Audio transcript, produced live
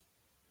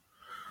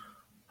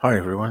Hi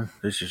everyone,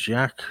 this is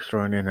Yak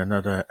throwing in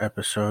another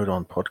episode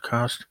on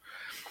podcast.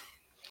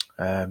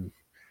 Um,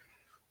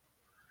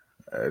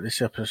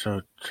 this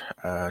episode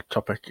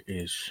topic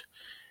is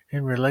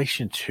in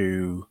relation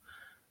to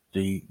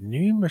the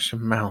numerous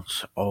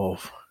amounts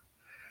of,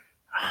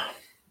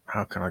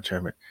 how can I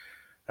term it,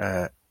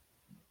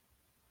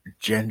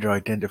 gender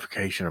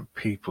identification that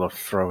people are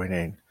throwing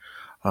in.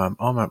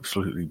 I'm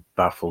absolutely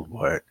baffled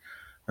by it.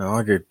 Now,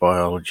 I did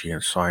biology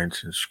and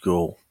science in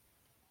school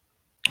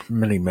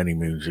many, many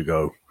moons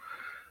ago,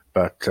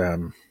 but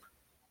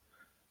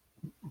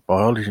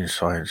biology and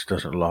science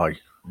doesn't lie.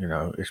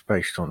 It's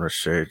based on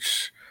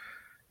research,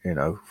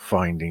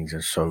 findings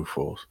and so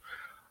forth.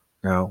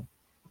 Now,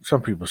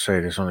 some people say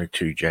there's only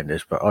two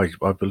genders, but I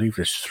believe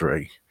there's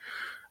three.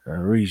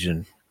 And the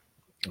reason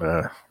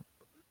of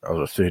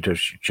the third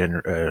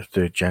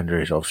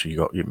gender is obviously you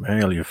got your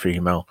male, your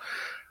female,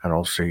 and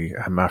obviously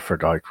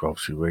hermaphrodite,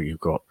 obviously where you've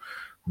got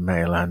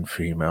male and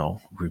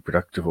female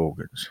reproductive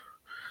organs.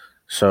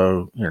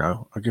 So,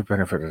 I give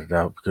benefit of the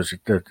doubt because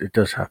it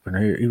does happen,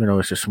 even though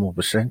it's a small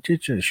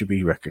percentage and it should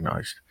be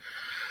recognised.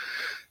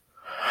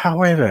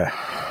 However,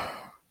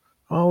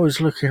 I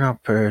was looking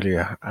up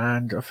earlier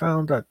and I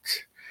found that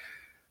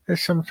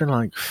there's something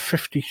like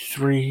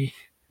 53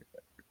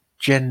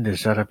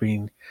 genders that have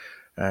been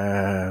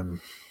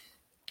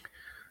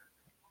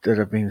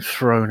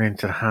thrown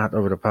into the hat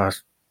over the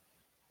past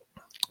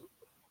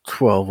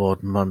 12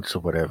 odd months or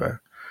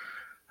whatever.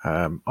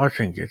 I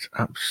think it's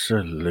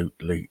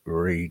absolutely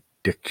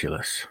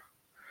ridiculous.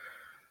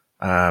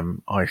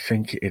 I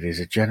think it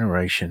is a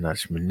generation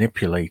that's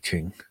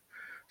manipulating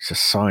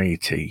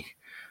society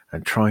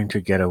and trying to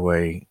get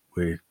away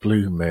with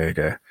blue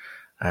murder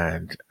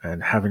and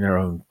having their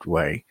own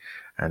way,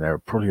 and they're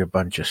probably a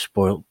bunch of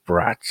spoilt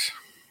brats.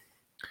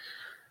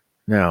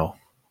 Now,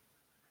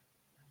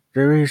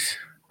 there is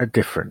a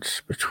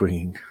difference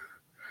between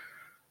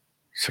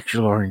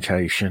sexual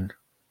orientation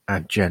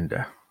and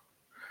gender.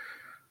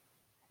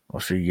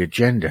 Obviously, your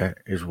gender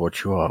is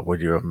what you are,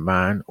 whether you're a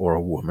man or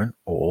a woman,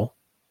 or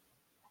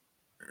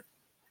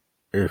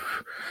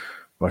if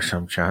by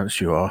some chance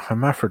you are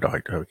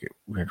hermaphrodite,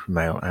 with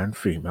male and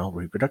female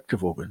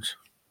reproductive organs.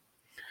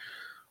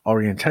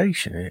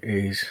 Orientation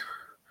is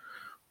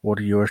what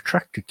are you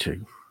attracted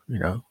to,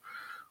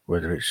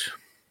 whether it's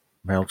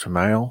male to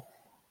male,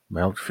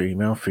 male to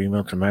female,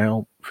 female to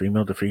male,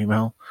 female to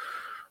female,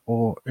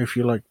 or if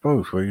you like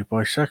both, where you're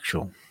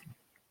bisexual.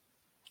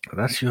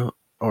 That's your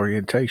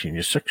orientation,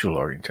 your sexual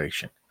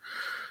orientation.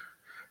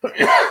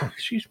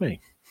 Excuse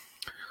me.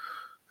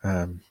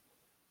 Now,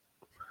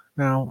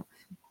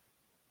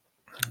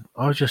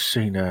 I've just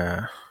seen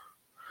a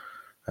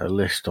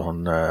list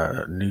on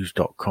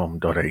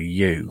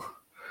news.com.au,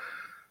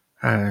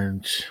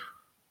 and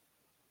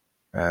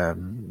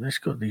it's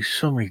got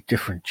so many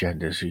different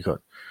genders. You've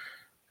got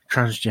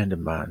transgender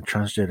man,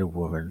 transgender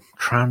woman,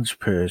 trans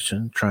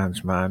person,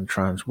 trans man,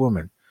 trans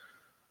woman.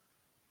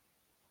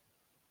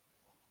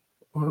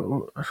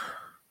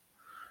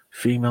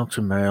 Female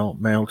to male,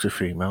 male to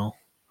female.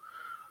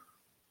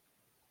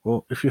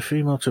 Well, if you're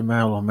female to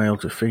male or male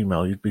to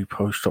female, you'd be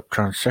post-op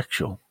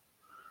transsexual.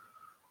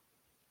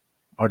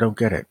 I don't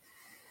get it.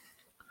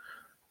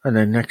 And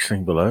then next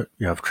thing below,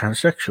 you have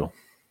transsexual.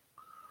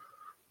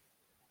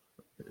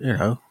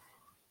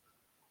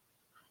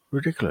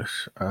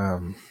 Ridiculous.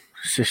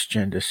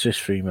 Cisgender, cis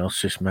female,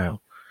 cis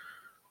male.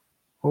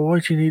 Well,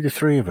 why do you need the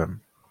three of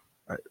them?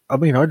 I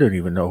mean, I don't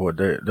even know what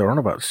they're on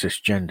about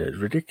cisgender. It's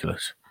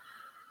ridiculous.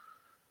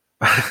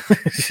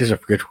 This is a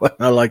good one.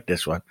 I like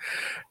this one.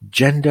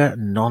 Gender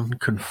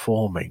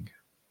non-conforming.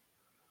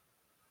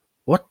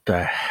 What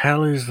the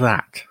hell is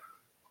that?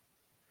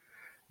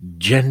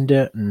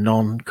 Gender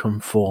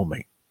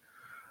non-conforming.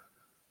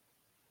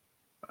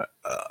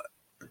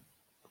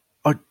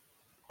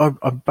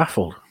 I'm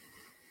baffled.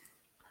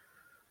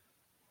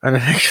 And the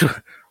next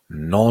one,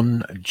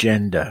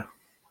 non-gender.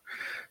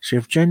 So you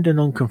have gender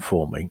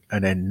non-conforming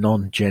and then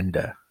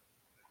non-gender.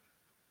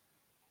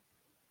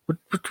 What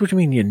do you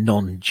mean you're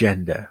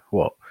non-gender?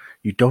 What?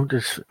 You don't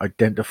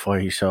identify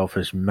yourself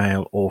as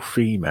male or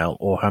female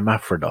or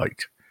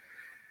hermaphrodite?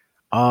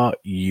 Are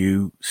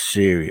you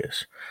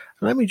serious?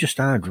 Let me just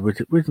add,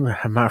 with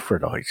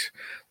hermaphrodites,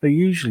 they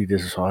usually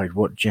decide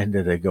what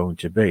gender they're going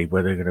to be,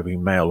 whether they're going to be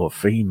male or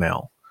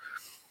female.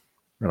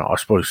 I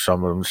suppose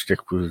some of them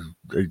stick with,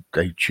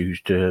 they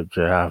choose to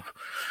have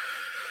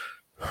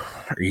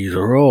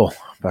either or,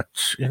 but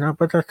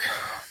that,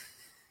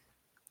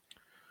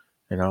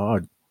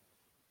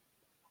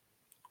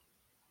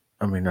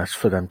 I mean, that's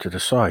for them to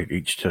decide,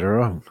 each to their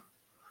own.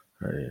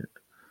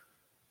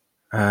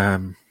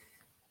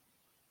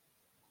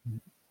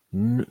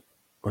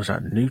 Was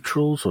that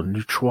neutrals or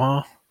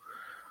neutroir?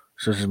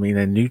 So does it mean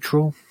they're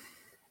neutral?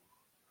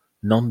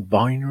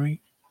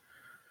 Non-binary?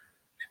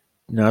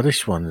 Now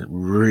this one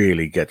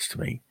really gets to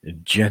me.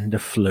 Gender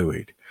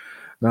fluid.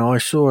 Now I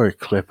saw a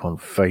clip on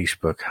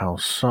Facebook how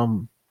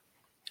some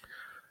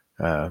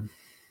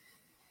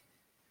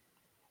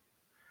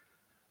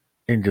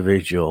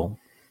individual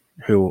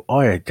who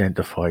I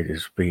identified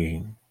as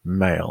being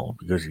male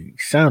because he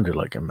sounded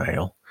like a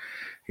male,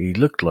 he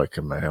looked like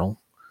a male,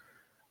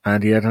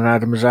 and he had an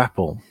Adam's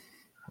apple,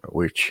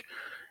 which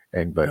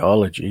in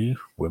biology,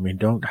 women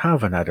don't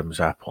have an Adam's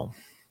apple.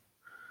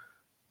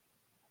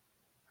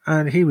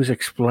 And he was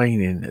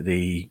explaining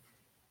the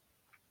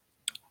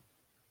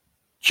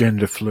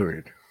gender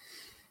fluid.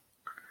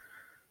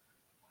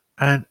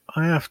 And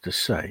I have to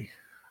say,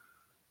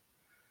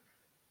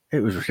 it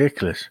was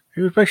ridiculous.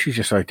 He was basically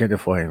just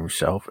identifying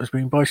himself as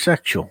being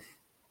bisexual.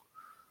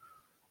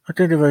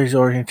 Identify his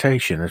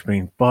orientation as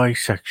being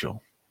bisexual.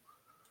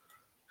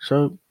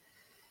 So,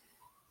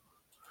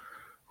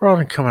 rather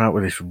than coming out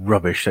with this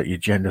rubbish that you're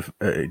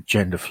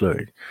gender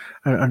fluid,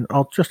 and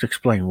I'll just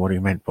explain what he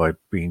meant by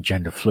being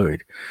gender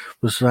fluid,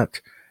 was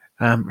that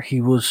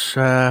he was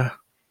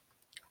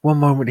one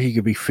moment he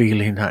could be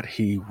feeling that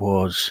he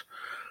was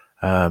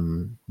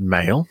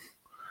male,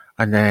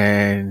 and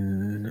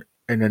then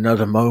in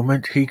another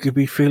moment he could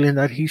be feeling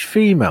that he's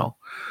female.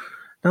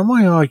 Now,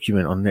 my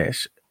argument on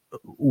this,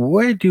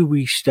 where do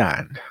we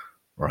stand,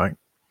 right?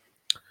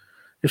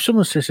 If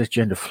someone says it's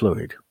gender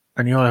fluid,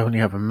 and you only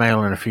have a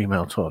male and a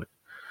female toilet,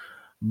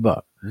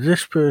 but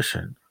this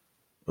person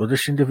or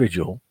this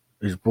individual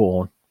is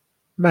born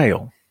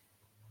male,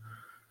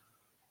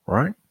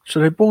 right? So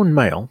they're born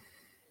male,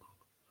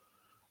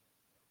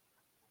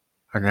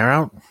 and they're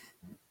out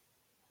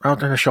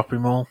in a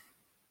shopping mall,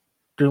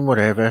 doing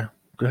whatever,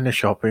 doing their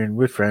shopping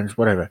with friends,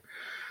 whatever.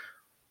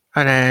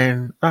 And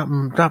then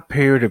that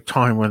period of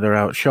time when they're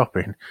out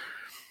shopping,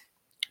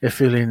 they're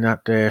feeling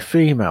that they're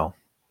female,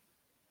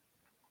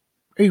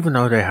 even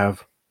though they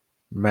have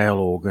male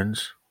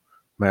organs,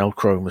 male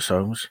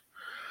chromosomes,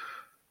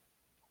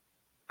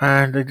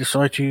 and they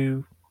decide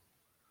they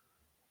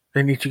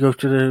need to go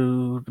to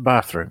the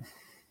bathroom.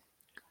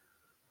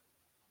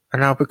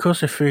 And now,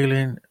 because they're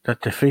feeling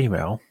that they're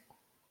female,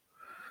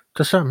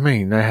 does that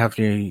mean they have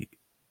the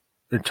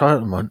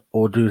entitlement,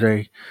 or do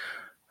they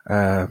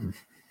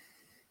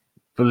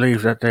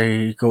believe that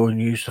they go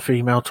and use the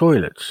female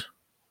toilets?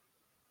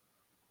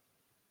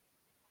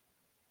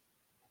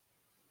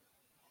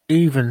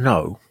 Even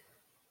though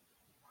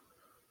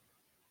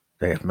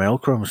they have male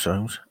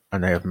chromosomes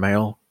and they have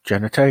male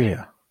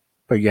genitalia,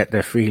 but yet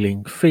they're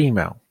feeling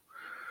female.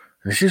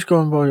 And this is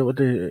going by what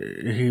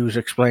he was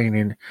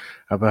explaining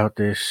about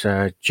this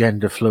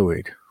gender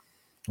fluid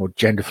or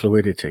gender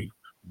fluidity.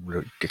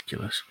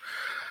 Ridiculous,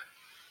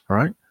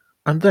 right?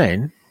 And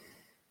then,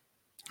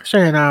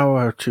 say an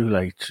hour or two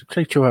later,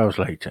 say 2 hours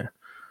later,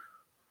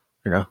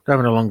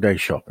 having a long day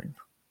shopping,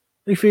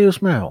 he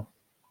feels male.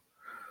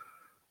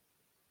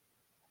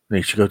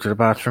 Needs to go to the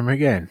bathroom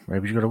again.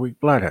 Maybe he's got a weak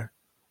bladder.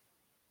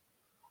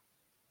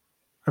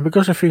 And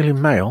because they're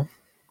feeling male,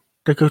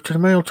 they go to the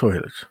male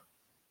toilets.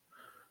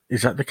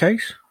 Is that the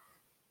case?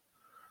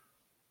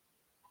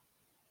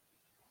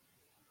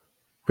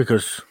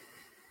 Because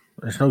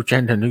there's no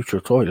gender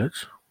neutral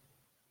toilets.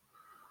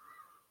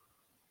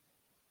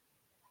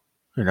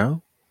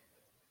 Can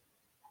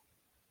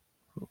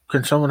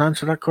someone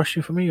answer that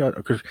question for me?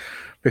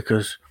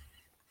 Because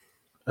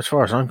as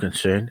far as I'm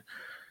concerned,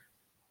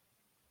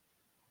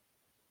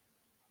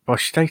 by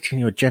stating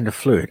you're gender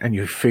fluid and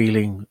you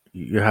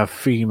have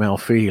female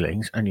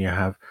feelings, and you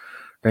have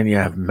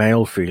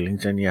male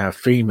feelings and you have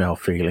female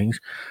feelings,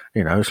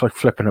 it's like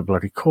flipping a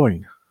bloody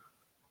coin.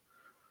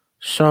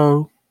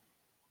 So,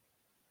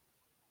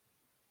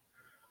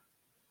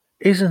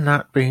 isn't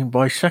that being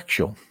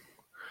bisexual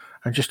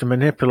and just a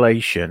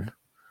manipulation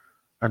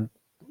and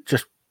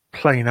just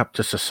playing up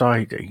to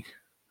society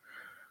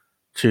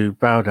to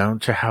bow down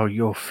to how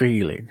you're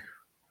feeling,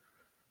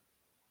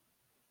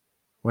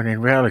 when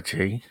in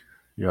reality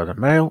you're either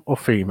male or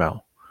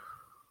female?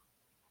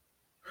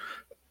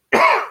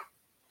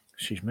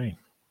 Excuse me.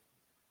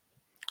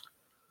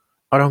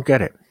 I don't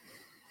get it.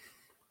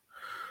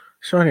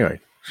 So anyway,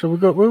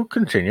 we'll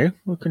continue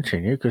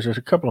because there's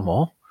a couple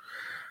more.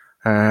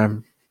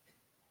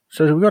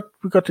 So we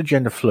got the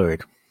gender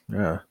fluid,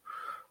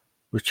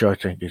 which I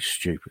think is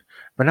stupid.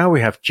 But now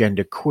we have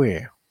gender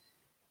queer.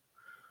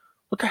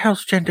 What the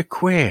hell's gender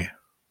queer?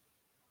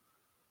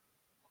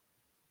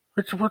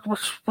 What's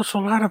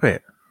all that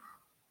about?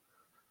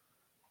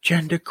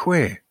 Gender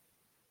queer.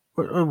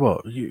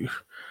 What?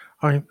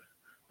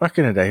 Back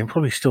in the day, and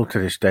probably still to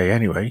this day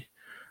anyway,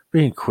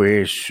 being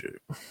queer is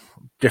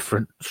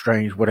different,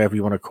 strange, whatever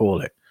you want to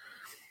call it.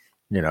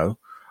 I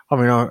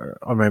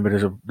remember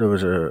there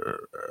was a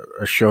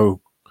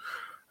show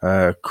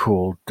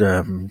called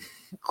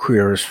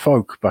Queer as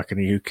Folk back in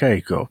the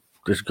UK.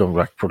 This is going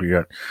back probably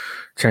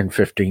 10,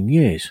 15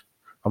 years.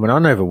 I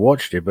never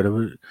watched it, but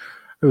it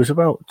was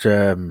about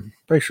basically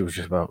it was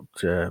just about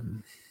a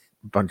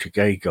bunch of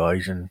gay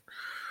guys and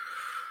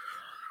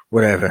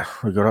whatever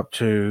they got up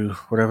to,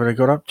 whatever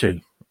your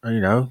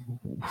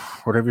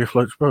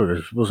floats boat.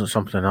 It wasn't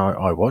something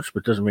I watched,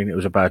 but doesn't mean it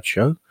was a bad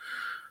show.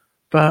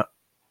 But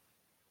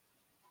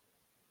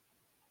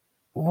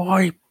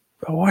why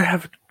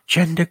have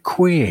gender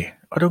queer?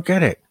 I don't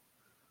get it.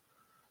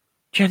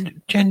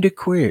 Gender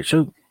queer.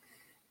 So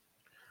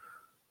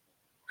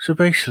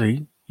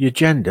basically, your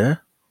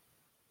gender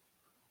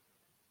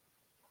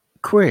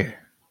queer.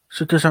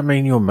 So does that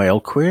mean you're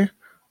male queer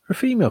or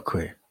female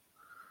queer?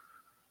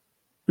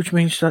 Which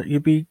means that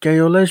you'd be gay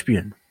or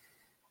lesbian.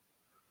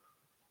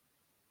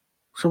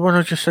 So why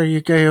not just say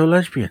you're gay or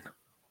lesbian?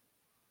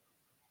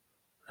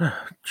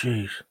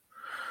 Jeez.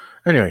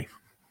 Anyway,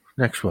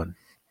 next one.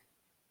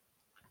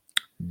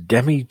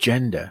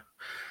 Demigender.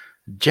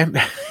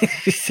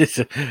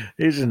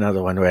 Here's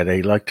another one where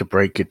they like to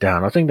break it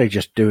down. I think they're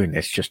just doing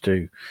this just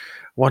to,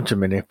 one, to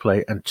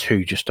manipulate, and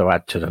two, just to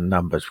add to the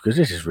numbers, because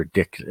this is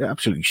ridiculous,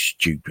 absolutely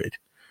stupid.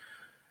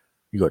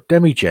 You got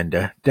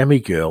demigender,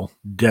 demigirl,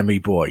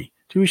 demi-boy.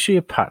 Do we see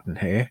a pattern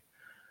here?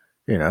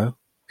 You know,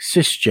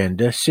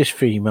 cisgender, cis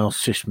female,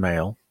 cis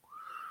male.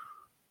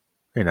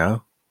 You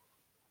know,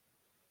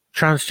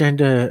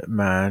 transgender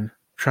man,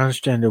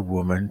 transgender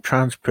woman,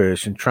 trans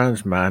person,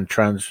 trans man,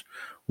 trans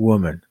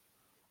woman.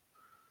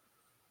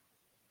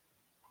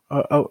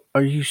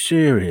 Are you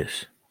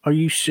serious? Are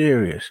you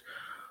serious?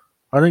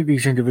 I think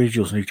these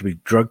individuals need to be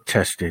drug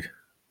tested.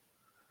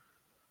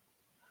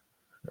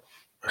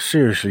 I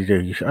seriously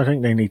do. I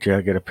think they need to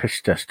get a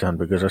piss test done,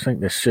 because I think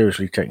they're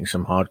seriously taking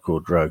some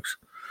hardcore drugs.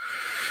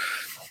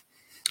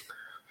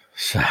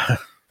 So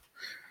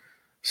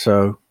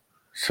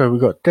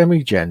we've got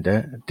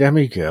demigender,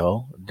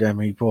 demigirl,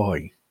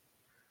 demi-boy.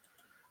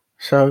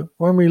 So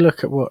when we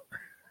look at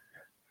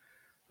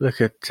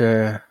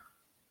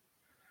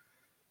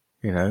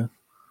you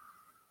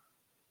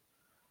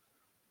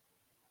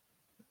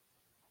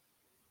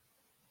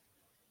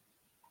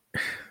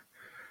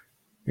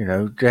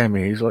know,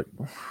 Demi is like,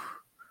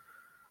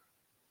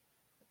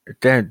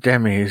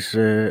 Demi is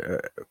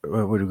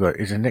what we've got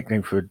is a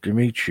nickname for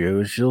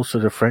Demetrio. It's also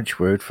the French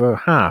word for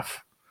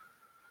half.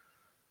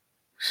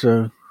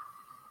 So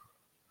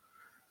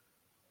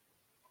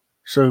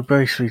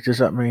basically, does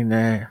that mean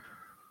they're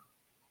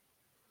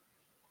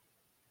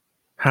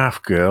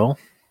half girl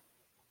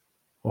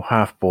or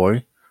half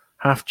boy,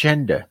 half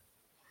gender?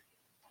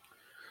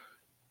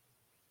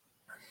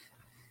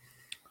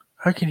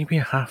 How can you be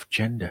a half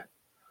gender?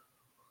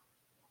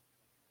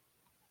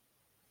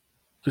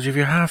 Because if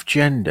you're half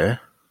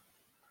gender,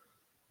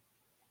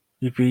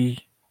 you'd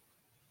be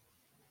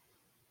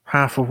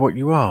half of what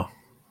you are.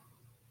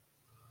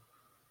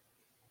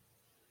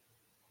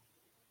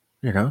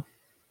 You know,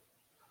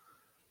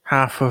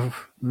 half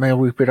of male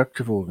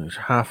reproductive organs,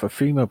 half of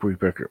female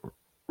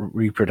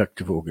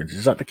reproductive organs.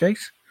 Is that the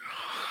case?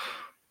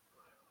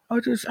 I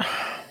don't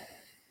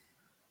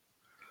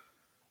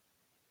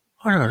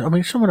know. I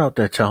mean, someone out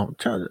there tell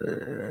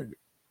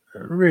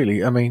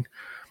really. I mean,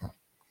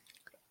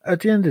 at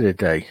the end of the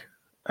day,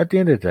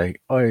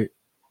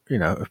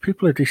 if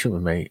people are decent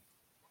with me,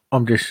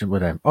 I'm decent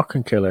with them. I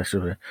can care less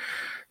of it.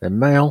 They're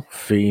male,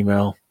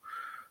 female,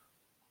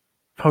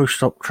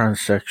 post-op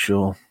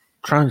transsexual,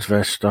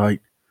 transvestite,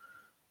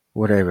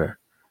 whatever,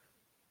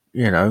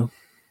 and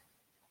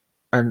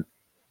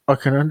I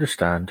can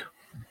understand.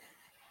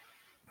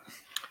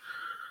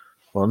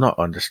 Well, not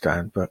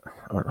understand, but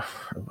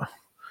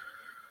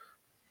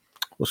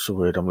what's the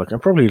word I'm looking? I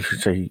probably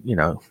should say,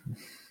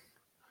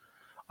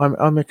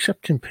 I'm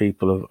accepting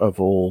people of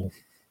all,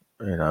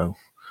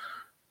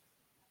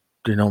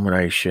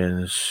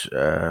 denominations,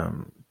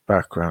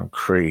 background,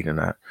 creed, and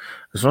that.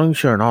 As long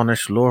as you're an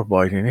honest,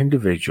 law-abiding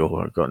individual,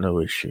 I've got no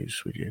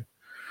issues with you.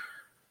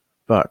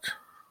 But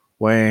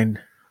when,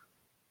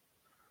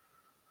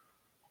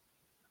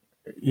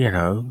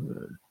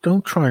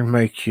 don't try and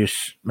make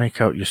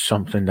out you're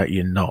something that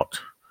you're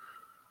not.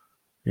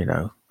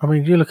 I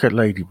mean, you look at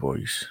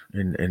ladyboys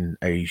in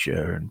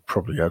Asia and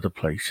probably other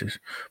places,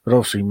 but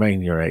obviously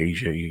mainly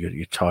Asia. You got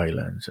your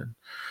Thailands and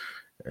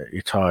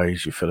your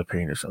Thais, your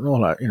Filipinos, and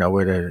all that.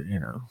 Where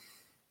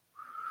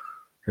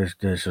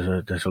there's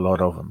a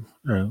lot of them.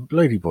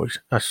 Ladyboys.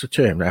 That's the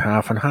term. They're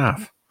half and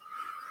half.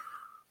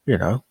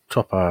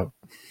 Top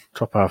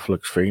half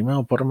looks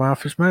female, bottom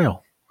half is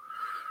male.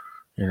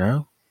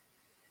 You're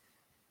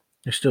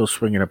still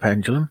swinging a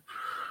pendulum,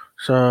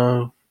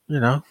 so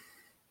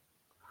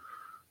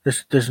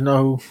there's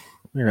no,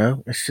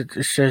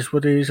 it says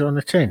what it is on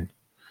the tin,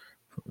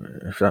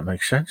 if that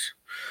makes sense.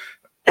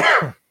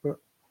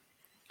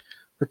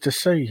 but to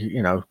say,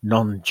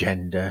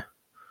 non-gender,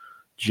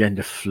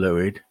 gender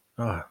fluid.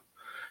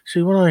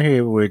 See, when I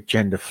hear the word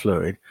gender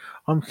fluid,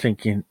 I'm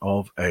thinking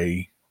of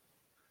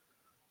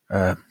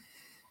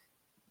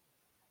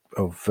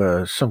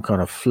some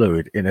kind of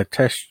fluid in a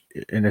test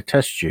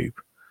tube,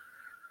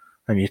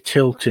 and you're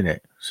tilting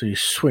it, so you're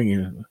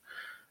swinging.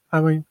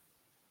 I mean,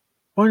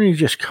 why don't you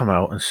just come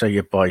out and say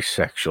you're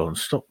bisexual and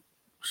stop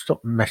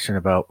messing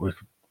about with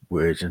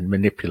words and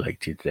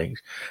manipulating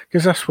things?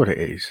 Because that's what it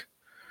is.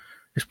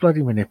 It's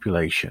bloody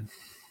manipulation.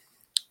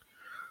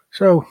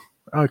 So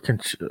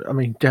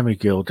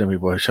demigirl,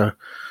 demi-boy. So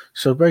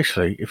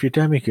basically, if you're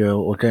demigirl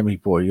or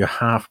demi-boy, you're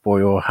half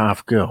boy or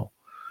half girl.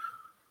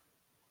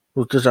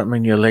 Well, does that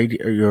mean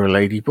you're a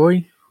lady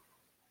boy?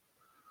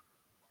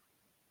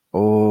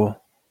 Or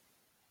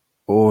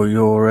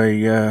you're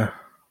a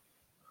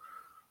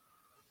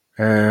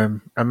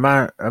man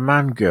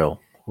girl,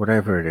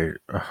 whatever it is.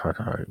 I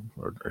don't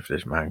know if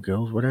there's man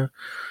girls, whatever.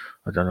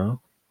 I don't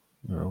know.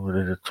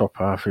 Whether the top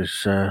half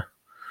is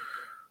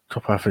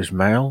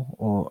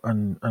male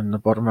and the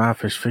bottom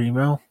half is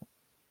female.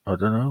 I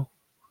don't know.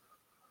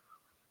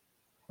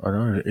 I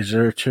don't know. Is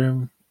there a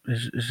term?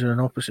 Is there an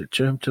opposite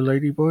term to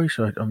ladyboys?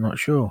 I'm not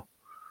sure.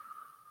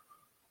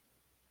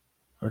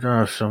 I don't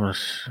know if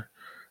someone's.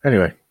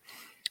 Anyway,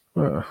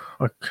 I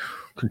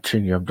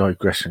continue. I'm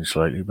digressing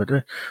slightly,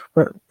 but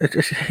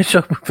it's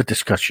open for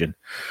discussion.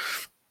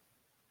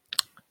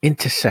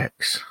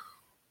 Intersex.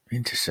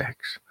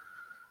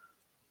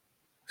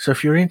 So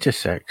if you're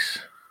intersex,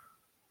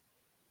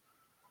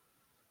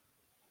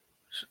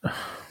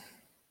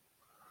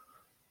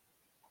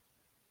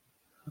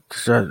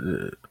 does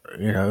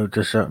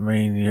that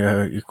mean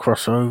you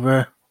cross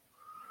over?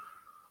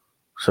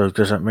 So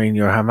does that mean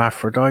you're a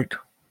hermaphrodite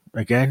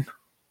again?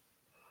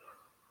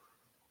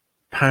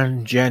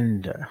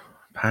 Pangender.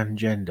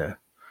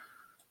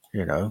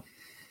 You know.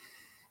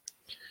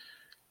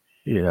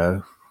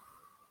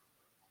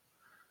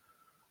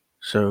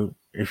 So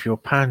if you're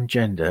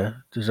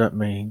pangender, does that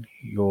mean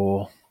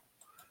you're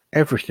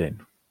everything?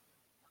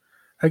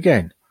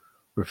 Again,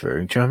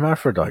 referring to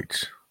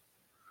hermaphrodites.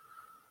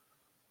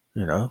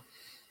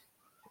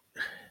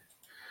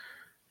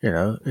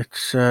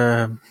 It's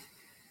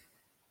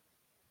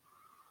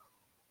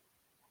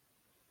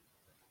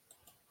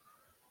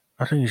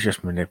I think it's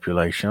just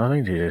manipulation. I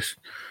think they're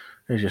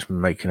just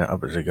making it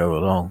up as they go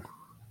along.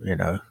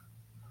 And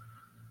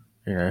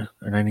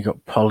then you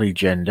got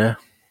polygender.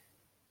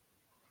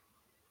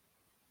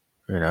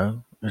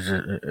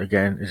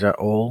 Is that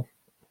all?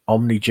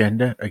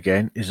 Omnigender,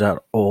 again, is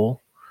that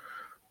all?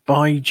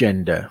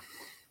 Bigender.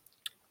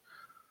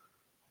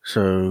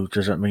 So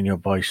does that mean you're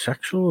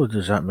bisexual, or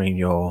does that mean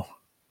you're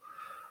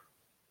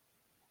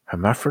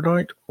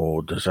hermaphrodite,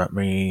 or does that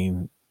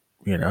mean,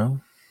 you're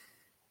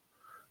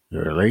a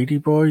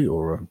ladyboy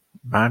or a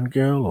man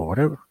girl or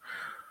whatever?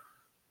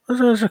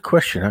 That's a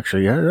question,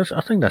 actually. Yeah,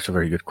 I think that's a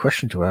very good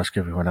question to ask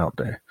everyone out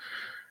there.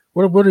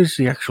 What is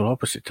the actual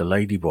opposite to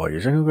ladyboy?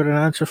 Has anyone got an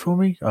answer for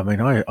me? I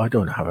mean, I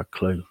don't have a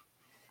clue.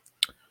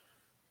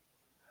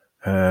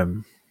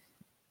 And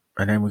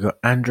then we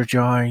got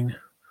androgyne,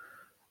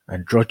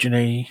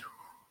 androgyny,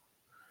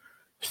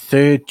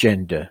 third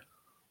gender.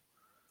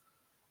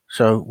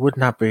 So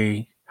wouldn't that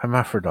be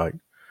hermaphrodite?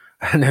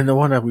 And then the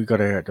one that we got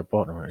here at the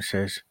bottom, it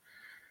says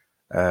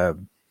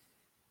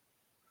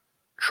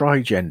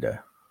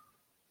trigender.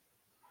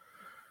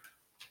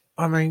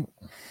 I mean,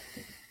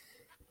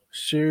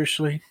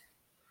 seriously?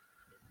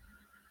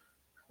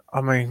 I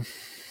mean,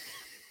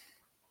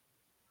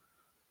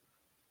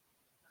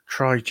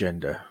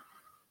 trigender,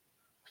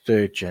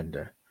 third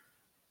gender.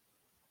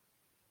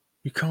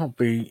 You can't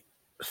be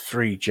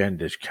three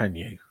genders, can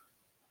you?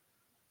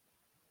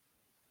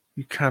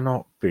 You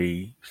cannot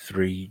be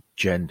three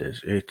genders.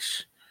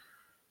 It's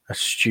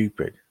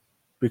stupid,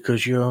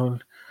 because you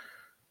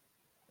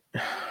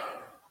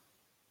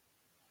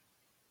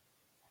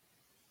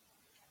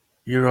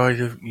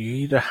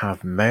either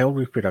have male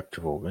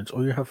reproductive organs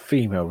or you have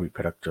female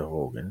reproductive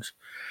organs,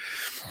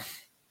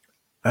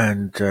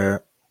 and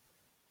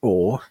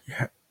or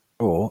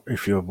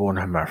if you're born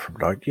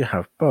hermaphrodite, you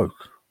have both.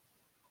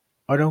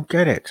 I don't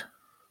get it.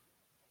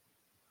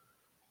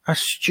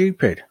 That's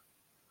stupid.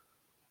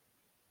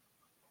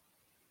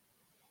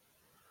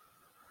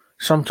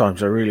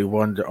 Sometimes I really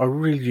wonder. I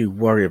really do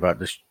worry about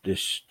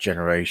this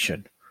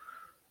generation.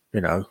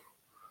 I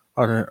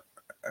don't.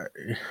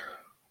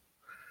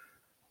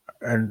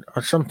 And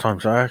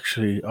sometimes I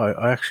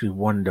actually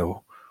wonder.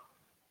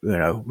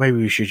 Maybe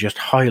we should just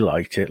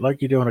highlight it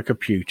like you do on a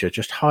computer.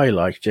 Just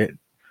highlight it,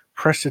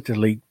 press the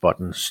delete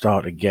button,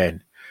 start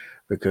again,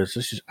 because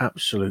this is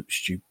absolute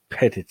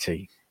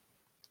stupidity.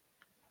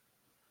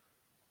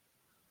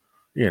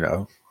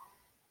 Oh,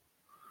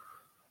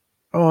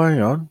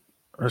 hang on.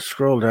 Let's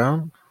scroll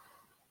down.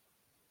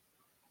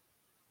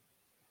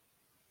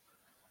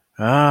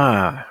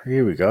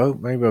 Here we go.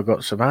 Maybe I've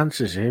got some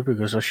answers here,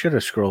 because I should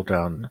have scrolled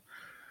down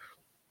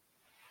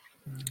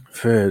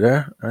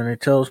further, and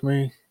it tells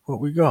me what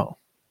we got.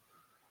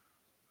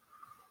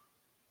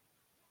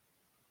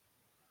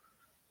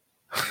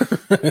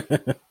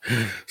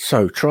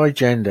 So,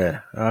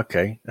 trigender.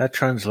 Okay, that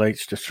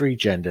translates to three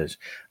genders.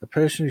 A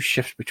person who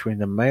shifts between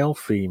the male,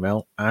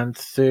 female, and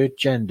third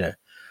gender.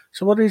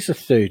 So, what is a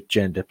third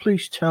gender?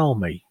 Please tell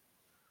me.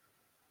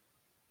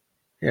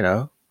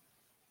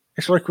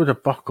 It's like with a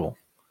buckle,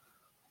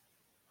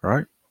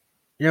 right?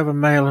 You have a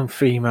male and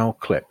female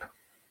clip.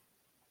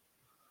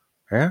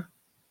 Yeah?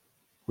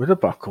 With a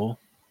buckle,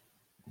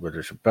 whether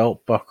it's a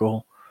belt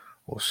buckle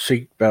or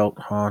seat belt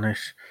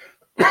harness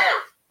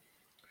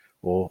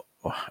or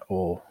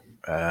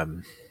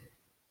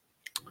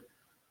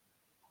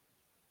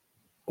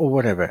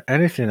whatever,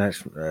 anything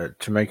that's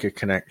to make a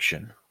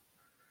connection.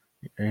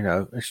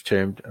 It's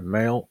termed a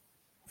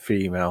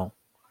male-female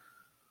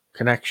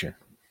connection,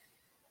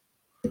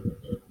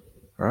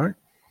 right?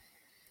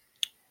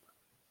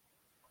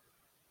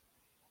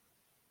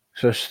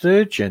 So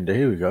third gender,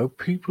 here we go.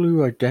 People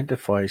who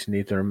identify as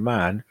neither a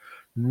man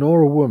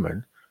nor a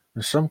woman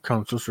And some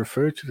councils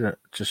refer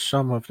to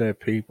some of their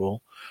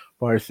people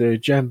by a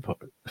third gender.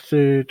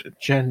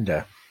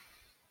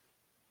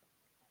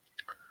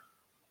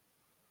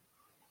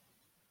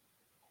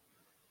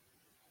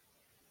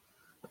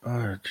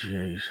 Oh,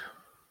 jeez.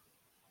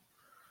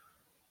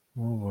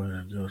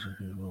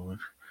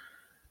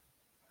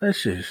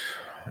 This is,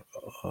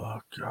 oh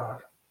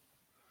God.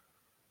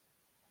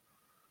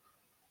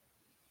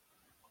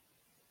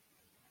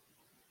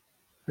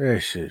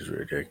 This is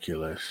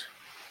ridiculous.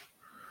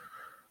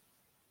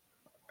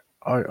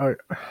 I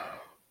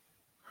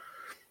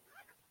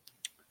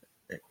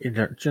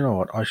do you know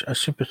what? I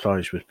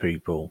sympathise with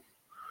people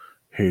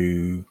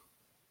who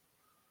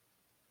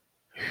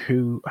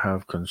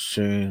have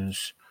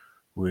concerns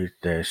with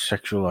their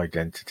sexual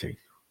identity.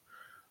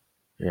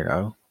 You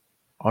know,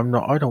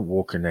 I don't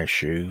walk in their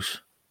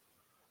shoes.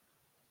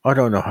 I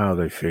don't know how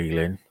they're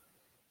feeling.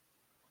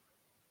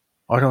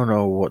 I don't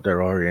know what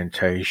their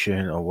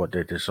orientation or what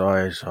their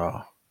desires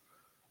are.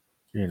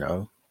 You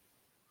know,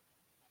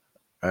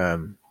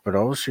 but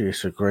obviously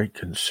it's a great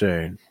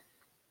concern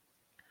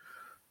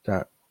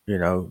that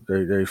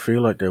they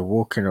feel like they're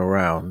walking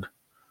around,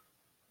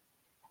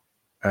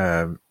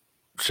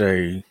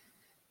 say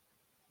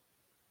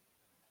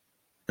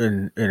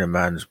in a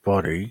man's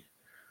body,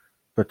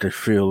 but they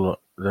feel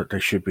that they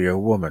should be a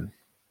woman,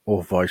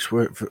 or vice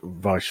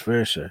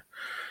versa.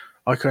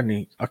 I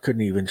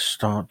couldn't even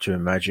start to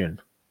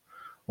imagine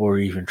or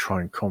even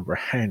try and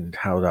comprehend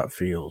how that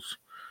feels.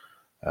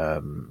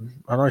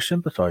 And I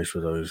sympathise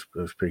with those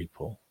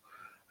people.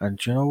 And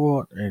do you know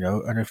what?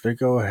 And if they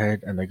go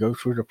ahead and they go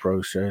through the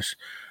process,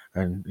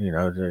 and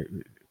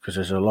because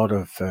there's a lot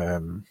of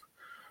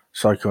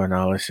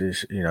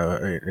psychoanalysis,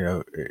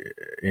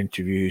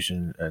 interviews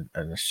and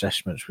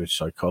assessments with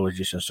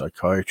psychologists and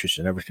psychiatrists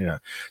and everything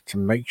to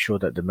make sure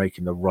that they're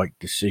making the right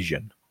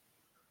decision.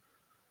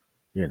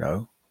 You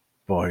know,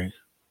 by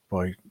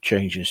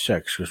changing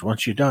sex, because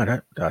once you've done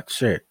it,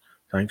 that's it.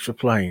 Thanks for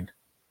playing.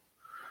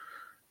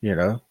 You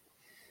know,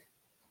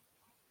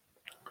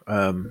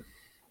 um,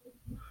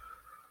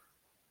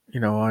 you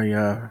know,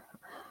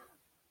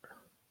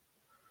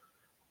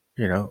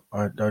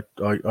 I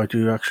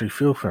do actually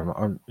feel for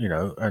him.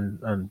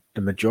 And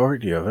the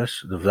majority of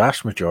us, the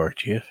vast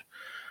majority of,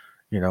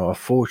 are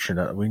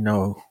fortunate that we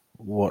know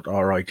what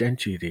our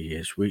identity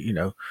is.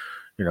 We're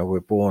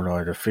born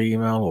either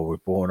female or we're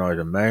born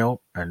either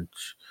male, and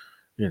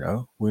we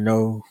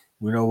know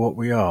what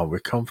we are. We're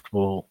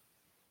comfortable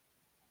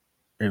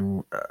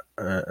in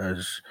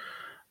as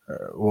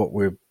what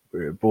we're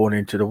born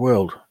into the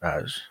world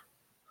as.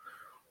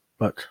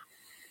 But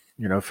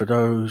for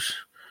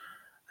those,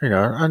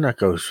 and that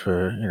goes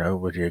for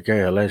whether you're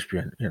gay or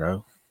lesbian,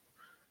 you're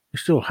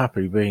still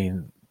happy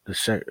being the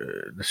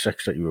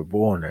sex that you were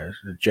born as,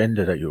 the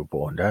gender that you were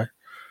born as.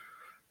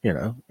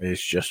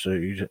 It's just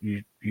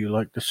that you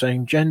like the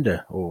same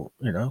gender, or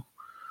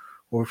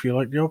or if you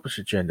like the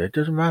opposite gender, it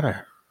doesn't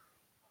matter.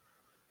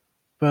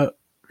 But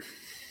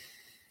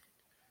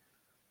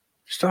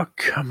start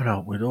coming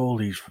up with all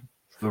these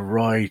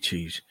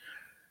varieties,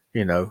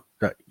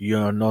 that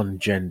you're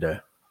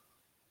non-gender.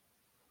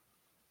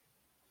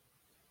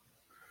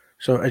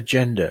 So a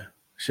gender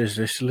says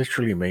this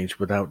literally means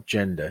without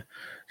gender.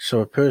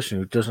 So a person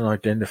who doesn't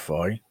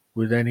identify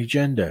with any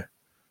gender.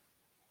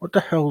 What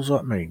the hell does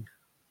that mean?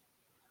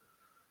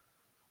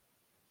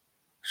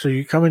 So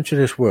you come into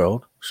this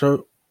world.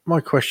 So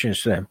my question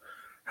is to them,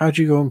 how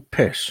do you go and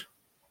piss?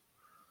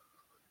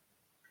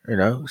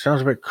 It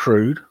sounds a bit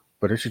crude,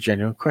 but it's a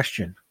genuine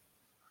question.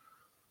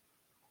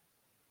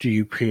 Do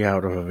you pee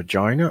out of a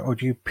vagina or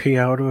do you pee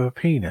out of a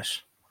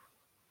penis?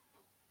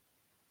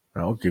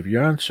 I'll give you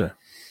your answer.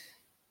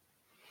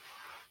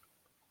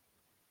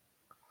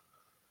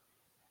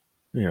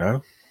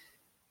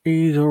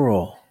 Either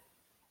or.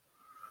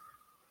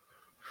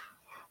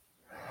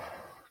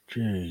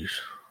 Jeez.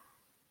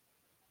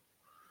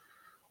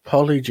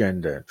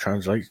 Polygender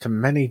translates to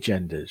many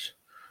genders.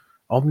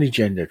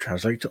 Omnigender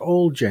translates to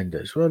all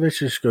genders. Well, this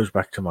just goes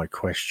back to my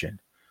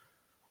question.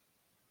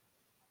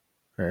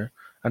 Yeah?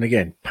 And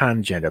again,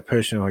 pangender, a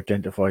person who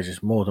identifies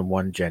as more than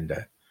one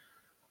gender.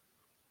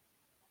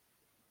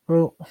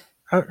 Well,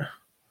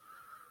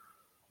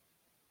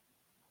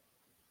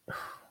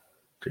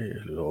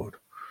 dear Lord.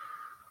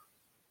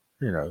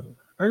 And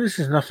this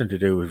has nothing to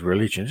do with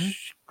religion.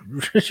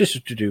 It's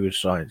just to do with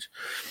science.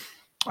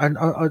 And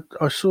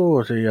I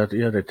saw the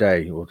other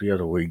day or the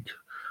other week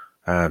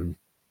a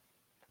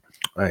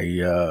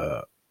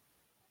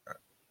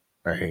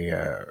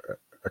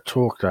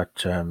talk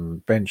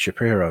that Ben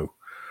Shapiro,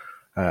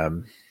 a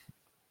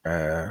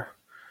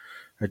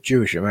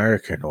Jewish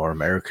American or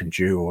American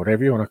Jew or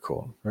whatever you want to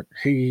call him, but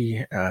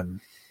he's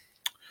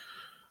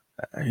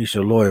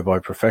a lawyer by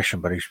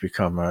profession, but he's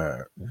become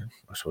I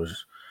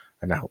suppose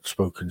an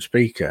outspoken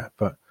speaker.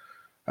 But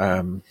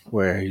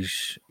where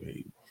he's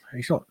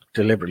not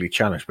deliberately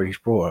challenged, but he's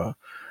been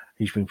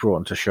brought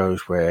onto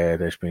shows where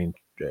there's been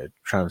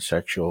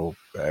transsexual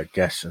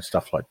guests and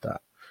stuff like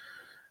that,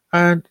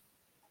 and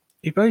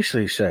he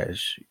basically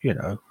says, he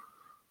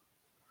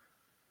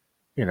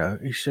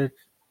said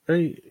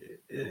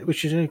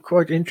which is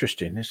quite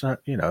interesting, is that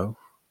you're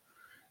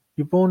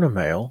born a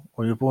male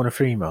or you're born a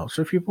female.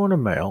 So if you're born a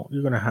male,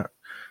 you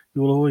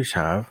will always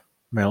have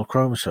male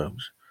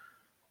chromosomes.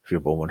 If you're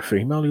born a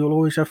female, you'll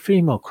always have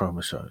female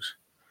chromosomes.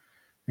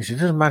 It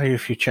doesn't matter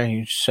if you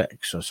change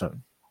sex or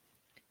something,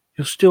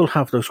 you'll still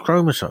have those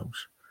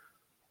chromosomes.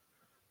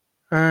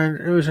 And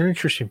it was an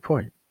interesting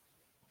point.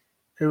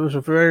 It was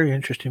a very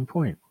interesting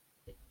point.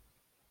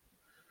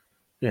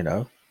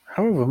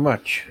 However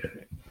much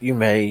you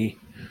may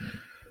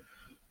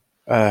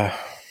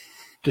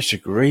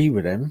disagree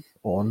with him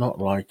or not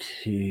like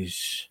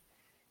his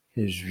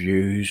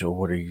views or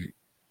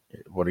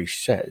what he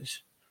says,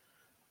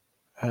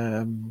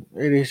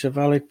 it is a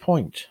valid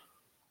point,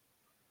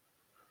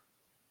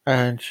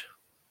 and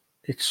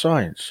it's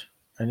science,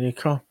 and you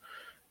can't,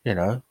 you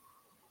know.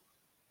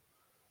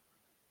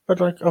 But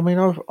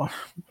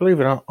believe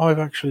it or not, I've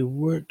actually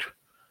worked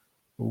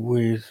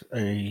with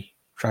a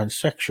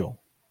transsexual,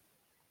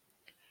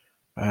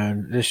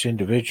 and this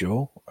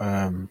individual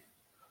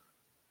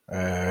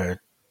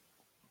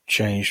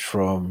changed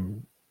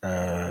from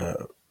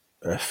a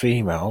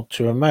female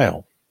to a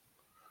male.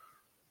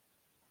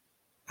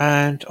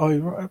 And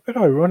a bit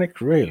ironic,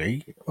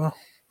 really. Well,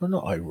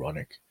 not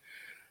ironic,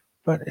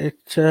 but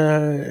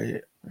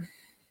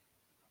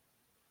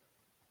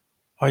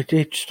I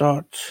did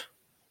start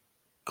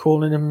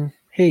calling him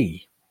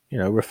he,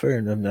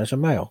 referring to him as a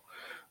male.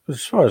 But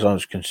as far as I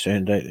was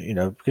concerned,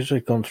 because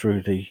they'd gone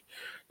through the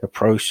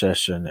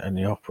process and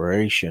the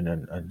operation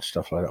and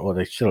stuff like that, well,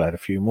 they still had a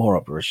few more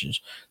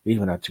operations. They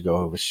even had to go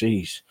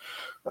overseas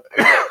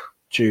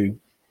to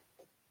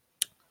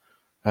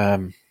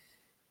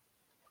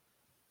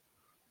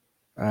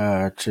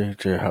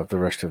to have the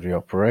rest of the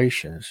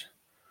operations.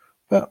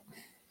 But,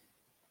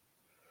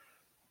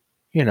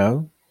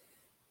 as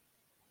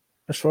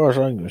far as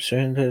I'm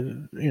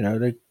concerned,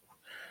 they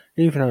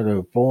even though they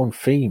were born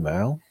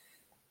female,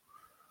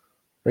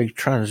 they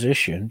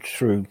transitioned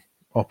through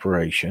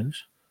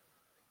operations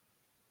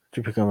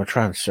to become a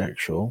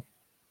transsexual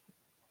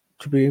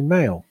to be a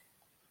male.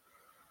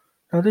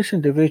 Now, this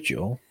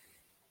individual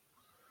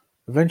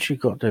eventually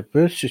got their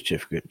birth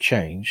certificate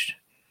changed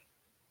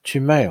to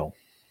male.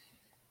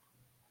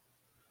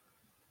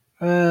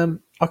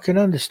 I can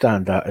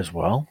understand that as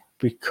well,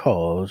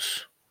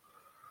 because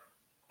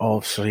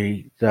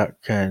obviously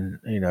that can,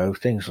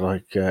 things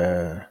like,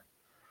 I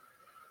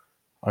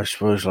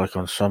suppose, like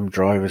on some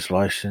driver's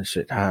license,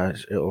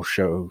 it'll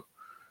show,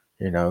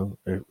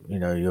 if,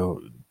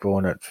 you're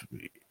born at,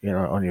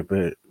 on your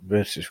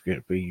birth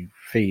certificate, be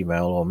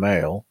female or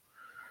male,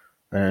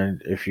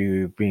 and if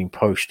you've been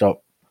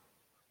post-op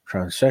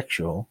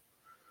transsexual,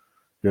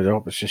 you're the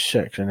opposite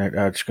sex, and it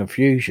adds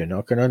confusion.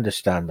 I can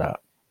understand that.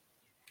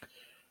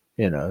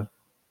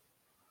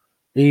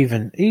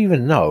 Even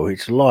though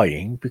it's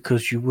lying,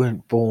 because you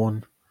weren't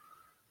born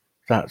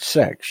that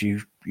sex,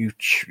 you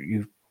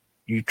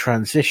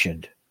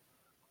transitioned.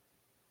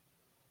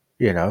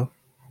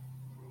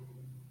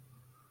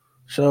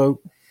 So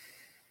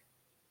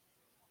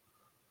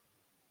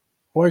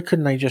why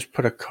couldn't they just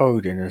put a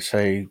code in and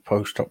say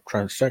post-op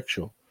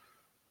transsexual?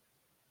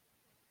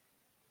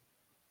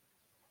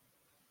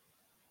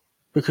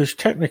 Because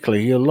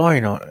technically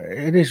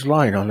it is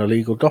lying on a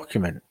legal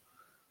document.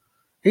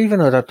 Even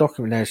though that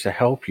document has to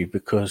help you,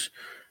 because,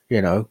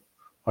 I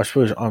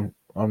suppose I've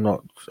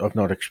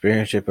not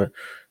experienced it, but,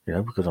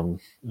 because I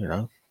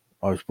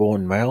was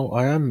born male,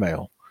 I am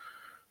male.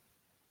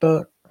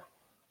 But,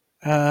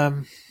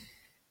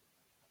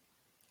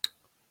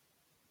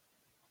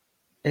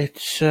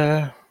 it's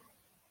an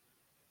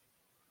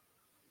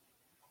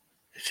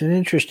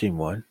interesting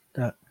one,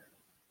 that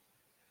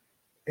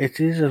it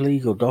is a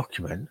legal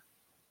document,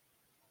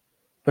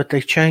 but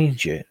they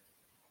change it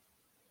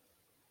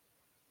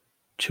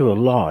to a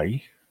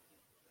lie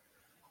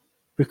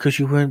because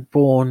you weren't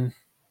born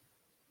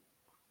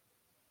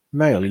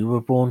male, you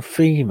were born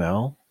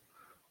female,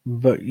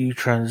 but you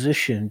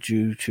transitioned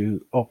due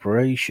to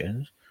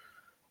operations,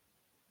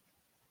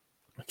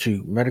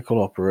 to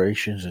medical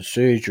operations and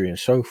surgery and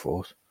so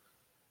forth,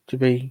 to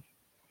be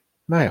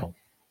male.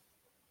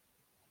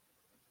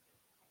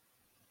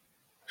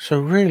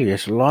 So really,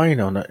 it's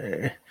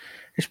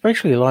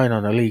basically lying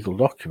on a legal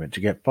document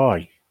to get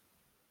by.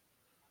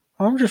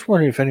 I'm just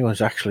wondering if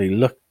anyone's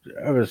actually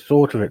ever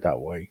thought of it that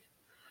way.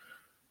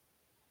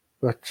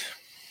 But,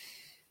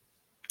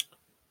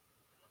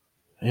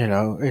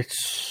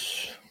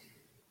 it's...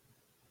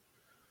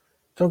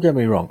 Don't get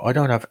me wrong, I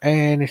don't have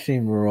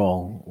anything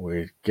wrong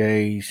with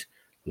gays,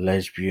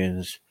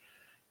 lesbians,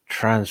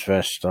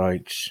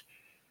 transvestites,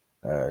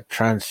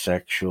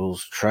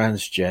 transsexuals,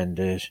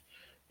 transgenders,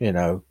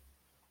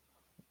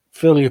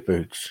 fill your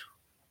boots,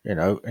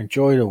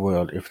 enjoy the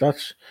world. If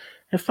that's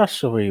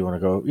the way you want to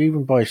go,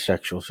 even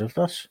bisexuals, if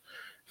that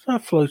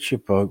floats your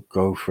boat,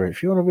 go for it.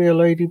 If you want to be a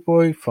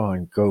ladyboy,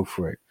 fine, go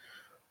for it.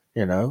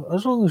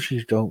 As long as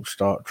you don't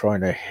start trying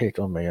to hit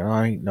on me, and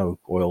I ain't no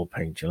oil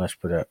painting, let's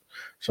put it.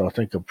 So I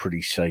think I'm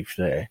pretty safe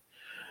there.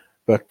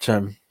 But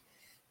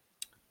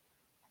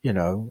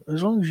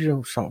as long as you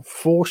don't start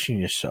forcing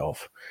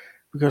yourself.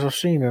 Because I've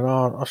seen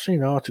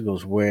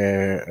articles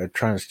where a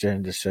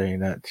transgender saying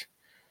that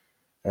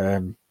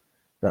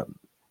that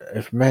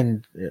if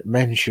men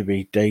should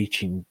be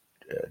dating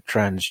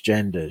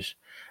transgenders,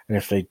 and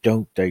if they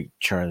don't date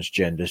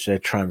transgenders, they're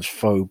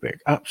transphobic.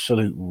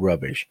 Absolute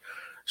rubbish.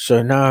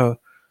 So now,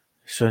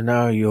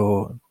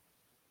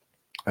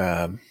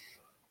 um,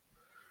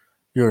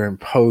 you're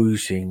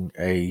imposing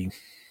a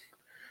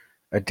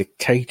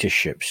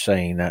dictatorship,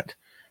 saying that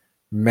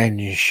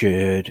men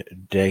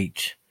should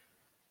date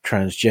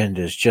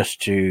transgenders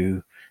just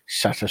to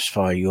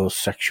satisfy your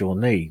sexual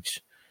needs.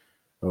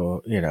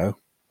 Or,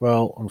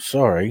 well, I'm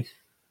sorry,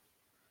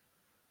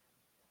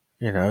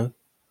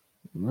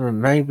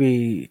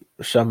 maybe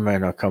some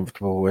men are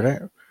comfortable with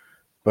it,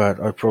 but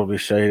I'd probably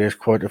say there's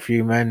quite a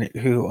few men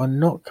who are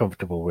not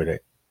comfortable with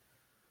it,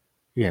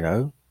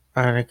 and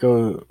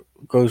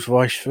goes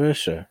vice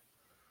versa,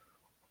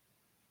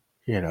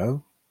 you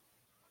know.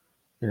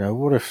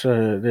 What if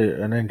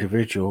an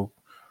individual,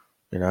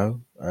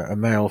 a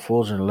male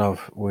falls in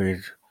love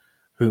with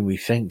whom he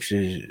thinks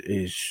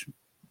is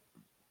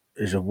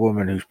a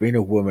woman who's been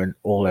a woman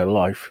all their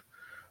life,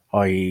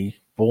 i.e.,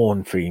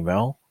 born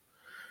female,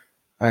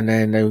 and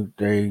then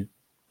they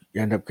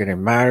end up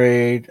getting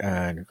married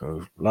and it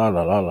goes la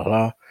la la la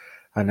la,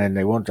 and then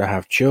they want to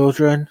have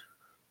children,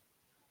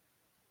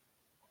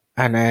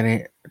 and then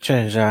it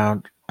turns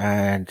out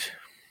and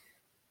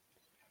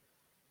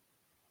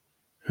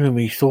Jane, whom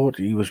he thought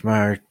he was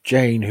married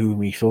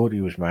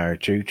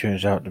to,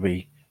 turns out to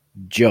be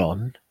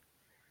John,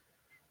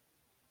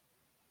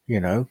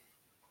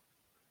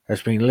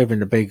 has been living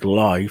the big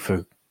lie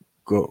for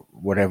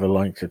whatever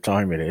length of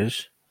time it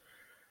is,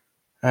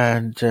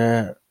 and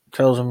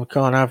tells him he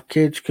can't have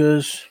kids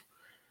because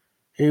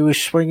he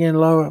was swinging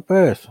low at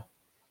birth.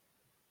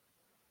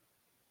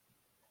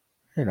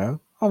 I'm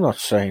not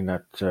saying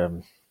that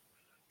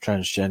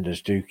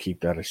transgenders do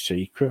keep that a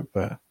secret,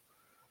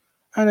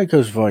 and it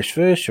goes vice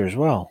versa as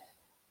well,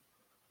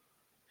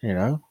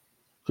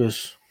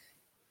 because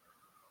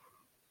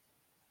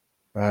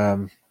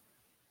I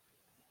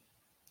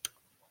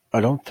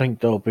don't think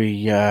there'll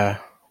be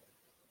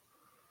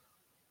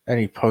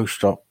any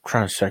post-op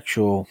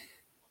transsexual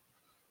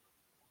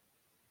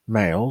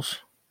males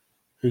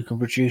who can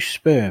produce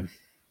sperm,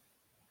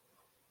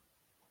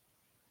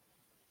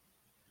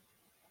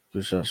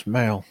 because that's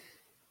male.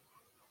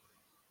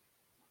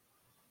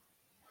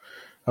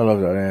 I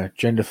love that.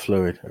 Gender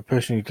fluid, a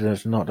person who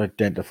does not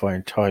identify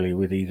entirely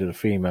with either the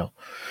female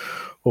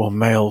or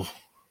male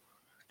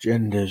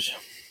genders.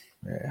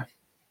 Yeah,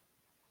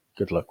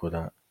 good luck with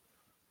that.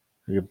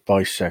 You're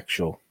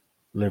bisexual.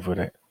 Live with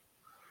it.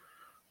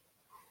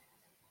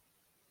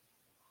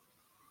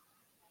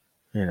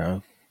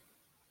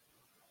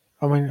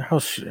 I mean,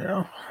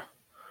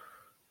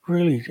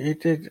 really,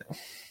 it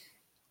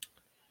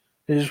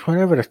is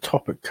whenever the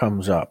topic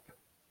comes up,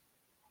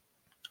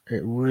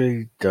 it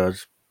really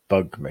does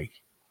bug me.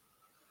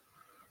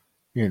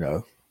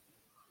 And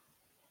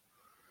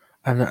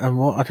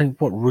what I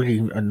think what really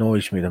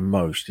annoys me the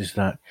most is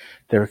that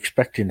they're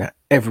expecting that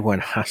everyone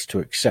has to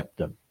accept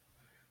them.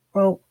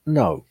 Well,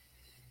 no.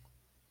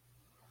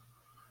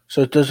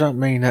 So does that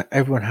mean that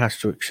everyone has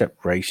to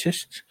accept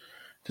racists?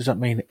 Does that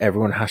mean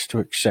everyone has to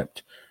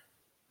accept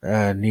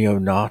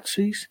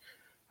neo-Nazis?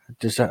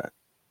 Does that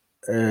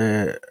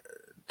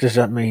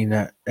mean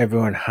that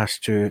everyone has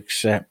to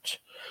accept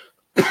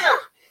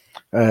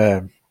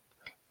ladyboys?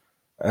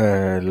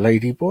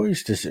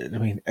 Does it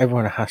mean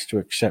everyone has to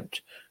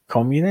accept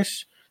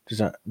communists? Does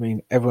that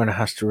mean everyone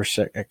has to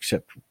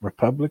accept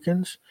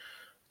Republicans?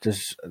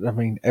 Does that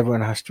mean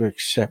everyone has to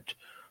accept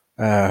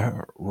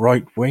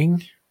right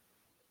wing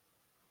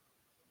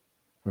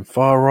and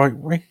far right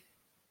wing?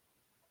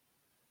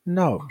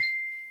 No.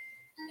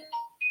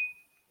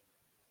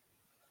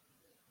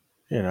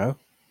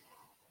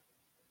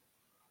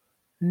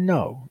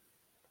 No,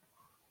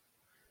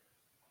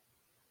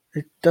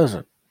 it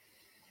doesn't.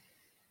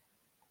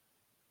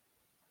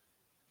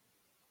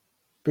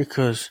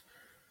 Because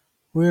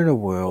we're in a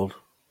world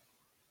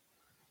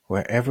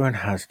where everyone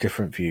has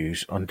different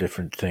views on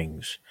different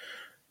things.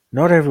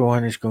 Not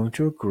everyone is going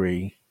to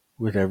agree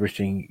with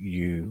everything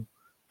you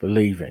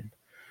believe in.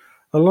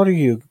 A lot of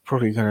you are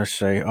probably going to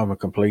say I'm a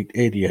complete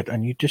idiot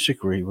and you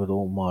disagree with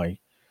all my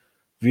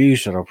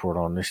views that I put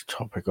on this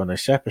topic on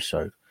this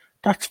episode.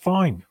 That's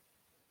fine.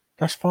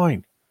 That's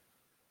fine.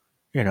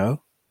 This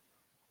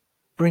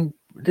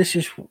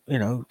is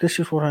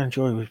what I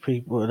enjoy with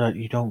people that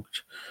you don't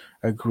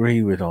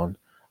agree with on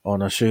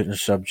a certain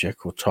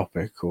subject or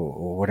topic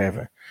or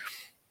whatever,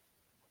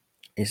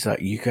 is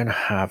that you can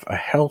have a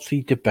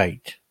healthy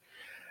debate.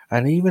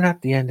 And even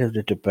at the end of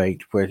the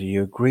debate, whether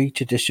you agree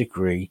to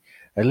disagree,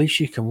 at least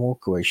you can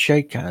walk away,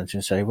 shake hands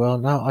and say, well,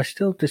 no, I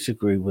still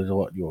disagree with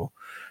what your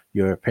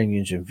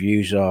opinions and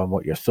views are and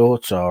what your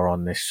thoughts are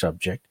on this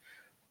subject.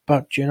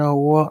 But you know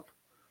what?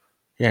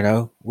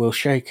 We'll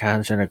shake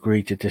hands and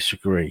agree to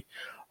disagree.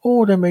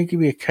 Or there may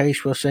be a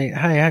case where saying,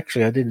 hey,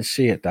 actually, I didn't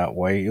see it that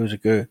way.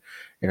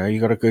 You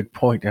got a good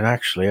point, and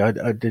actually, I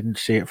didn't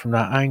see it from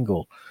that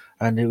angle,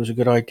 and it was a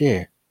good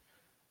idea.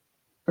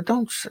 But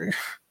don't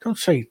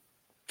say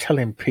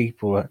telling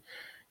people that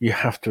you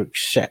have to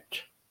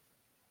accept.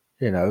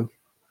 You know,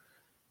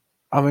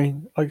 I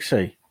mean, like I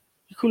say,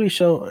 you call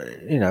yourself.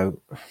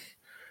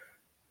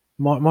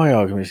 My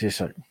argument is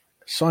this: like,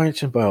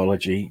 science and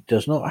biology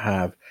does not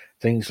have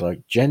things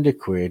like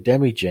genderqueer,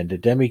 demigender,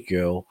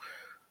 demigirl,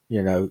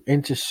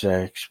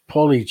 intersex,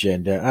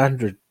 polygender,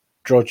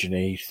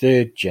 androgyny,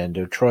 third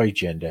gender,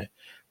 trigender.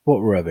 What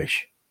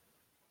rubbish!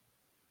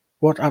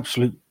 What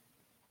absolute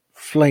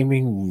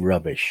flaming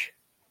rubbish!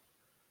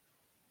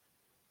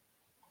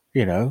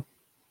 You know,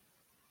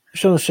 if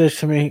someone says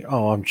to me,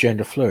 "Oh, I'm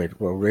gender fluid,"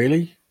 well,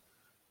 really?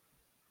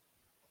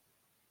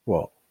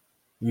 What?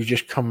 You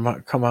just come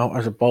out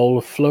as a bowl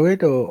of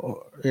fluid,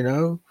 or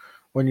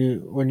when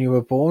you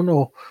were born,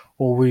 or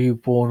were you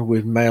born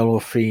with male or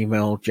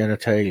female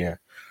genitalia?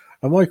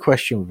 And my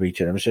question would be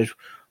to them: says,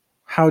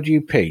 how do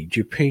you pee? Do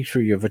you pee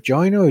through your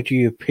vagina, or do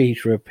you pee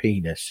through a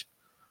penis?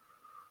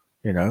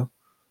 You know,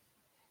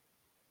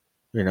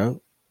 you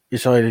know,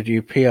 it's either do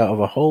you pee out of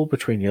a hole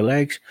between your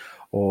legs,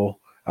 or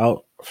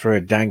out through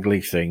a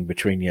dangly thing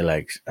between your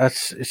legs.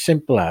 That's as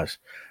simple as.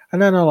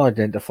 And then I'll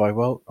identify.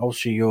 Well,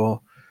 obviously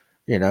you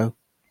know,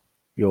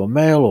 you're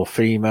male or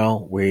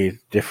female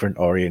with different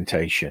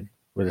orientation,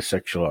 with a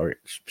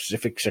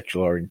specific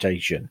sexual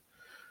orientation.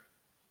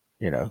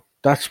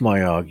 That's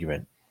my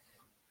argument.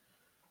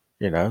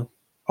 I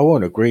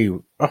won't agree.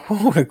 I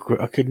won't agree.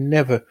 I could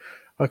never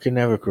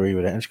agree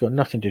with it. And it's got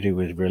nothing to do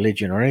with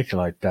religion or anything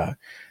like that.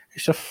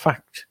 It's a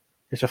fact.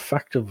 It's a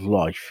fact of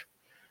life.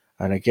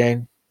 And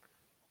again,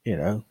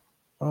 oh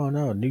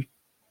no,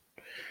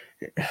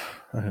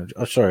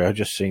 sorry, I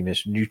just seen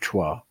this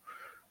neutroir.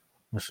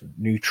 What's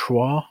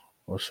neutroir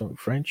or something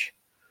French?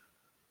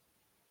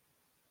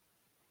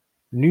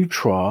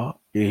 Neutroir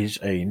is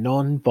a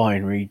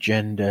non-binary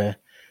gender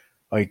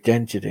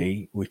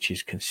identity which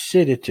is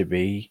considered to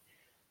be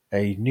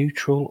a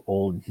neutral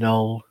or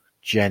null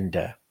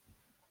gender.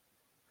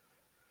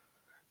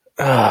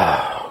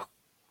 Oh,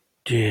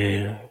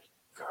 dear.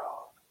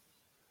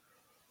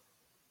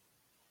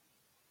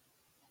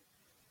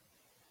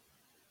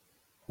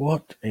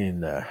 What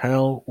in the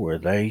hell were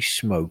they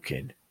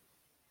smoking?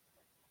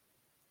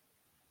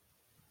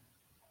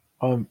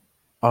 I'm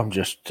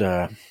just,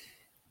 I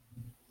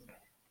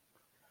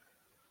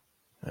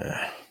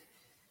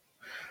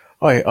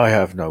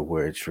have no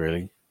words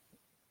really.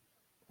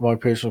 My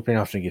personal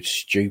opinion, I think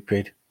it's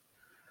stupid,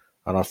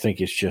 and I think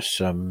it's just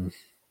a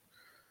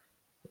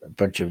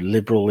bunch of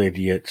liberal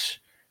idiots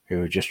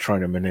who are just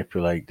trying to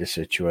manipulate the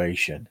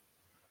situation,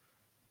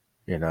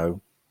 you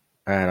know.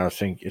 And I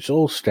think it's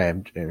all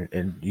stemmed,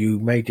 and you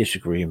may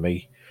disagree with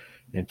me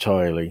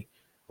entirely,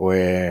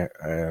 where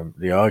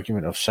the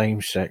argument of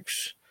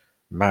same-sex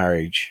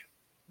marriage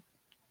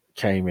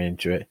came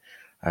into it,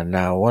 and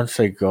now once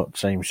they got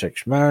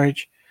same-sex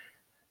marriage,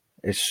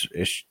 it's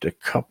the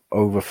cup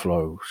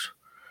overflows.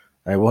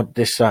 They want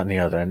this, that, and the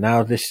other, and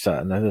now this,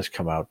 that, and the other's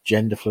come out.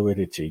 Gender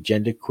fluidity,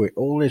 gender queer,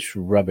 all this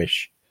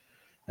rubbish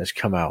has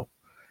come out.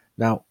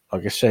 Now,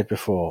 like I said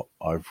before,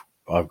 I've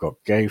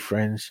got gay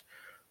friends,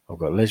 I've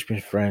got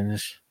lesbian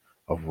friends,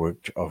 I've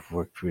worked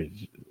with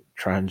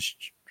trans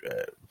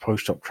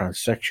post-op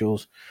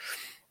transsexuals.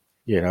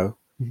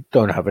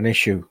 Don't have an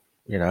issue.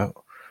 You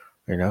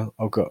know,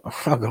 I've got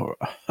I've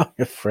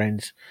got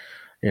friends.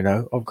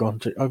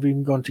 I've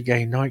even gone to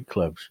gay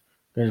nightclubs.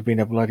 There's been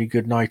a bloody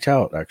good night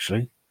out,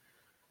 actually.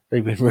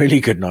 They've been really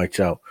good nights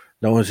out.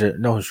 No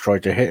one's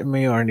tried to hit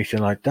me or anything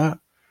like that.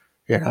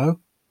 You know,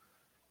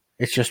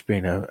 it's just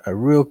been a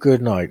real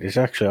good night.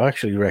 I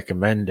actually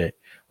recommend it.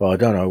 Well, I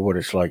don't know what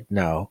it's like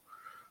now.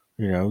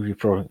 You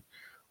probably,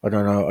 I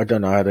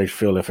don't know how they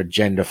feel if a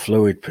gender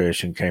fluid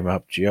person came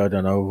up to you. I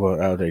don't know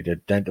how they'd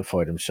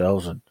identify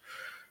themselves and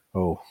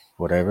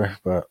whatever.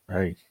 But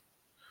hey,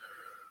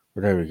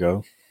 but there we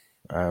go.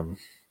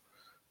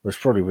 It's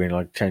probably been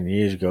like 10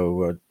 years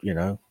ago.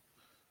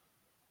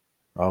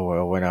 I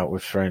went out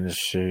with friends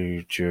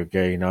to a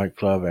gay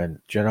nightclub, and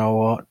do you know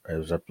what? It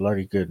was a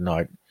bloody good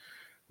night,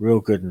 real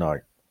good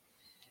night.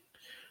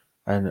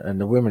 And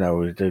the women I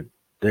was with,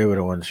 they were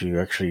the ones who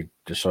actually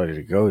decided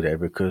to go there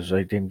because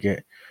they didn't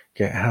get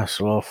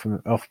hassle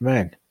off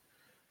men,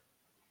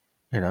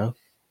 you know.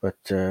 But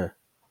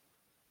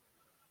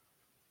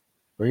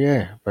but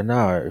yeah, but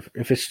now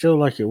if it's still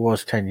like it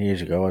was 10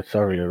 years ago, I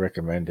thoroughly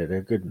recommend it.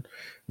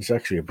 It's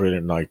actually a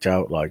brilliant night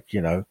out. Like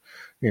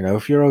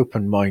if you're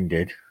open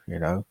minded, you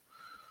know,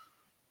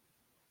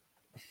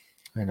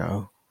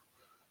 and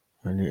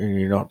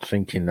you're not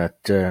thinking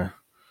that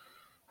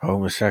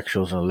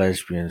homosexuals and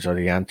lesbians are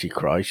the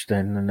antichrist,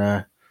 then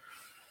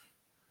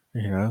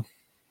you know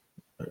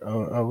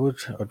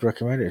I'd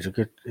recommend it.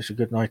 It's a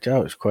good night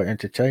out. It's quite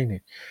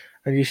entertaining,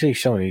 and you see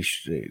some of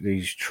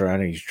these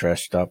trannies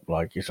dressed up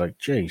like it's like,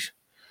 geez,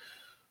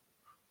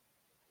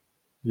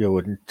 you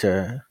wouldn't.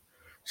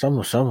 Some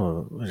of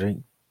them, I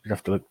think you'd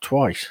have to look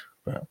twice,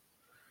 but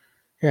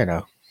you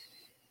know.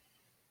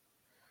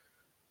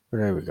 But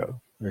there we go.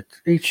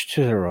 It's each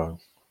to their own.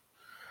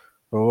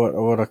 But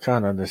what I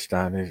can't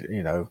understand is,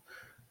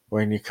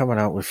 when you're coming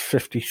out with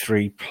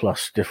 53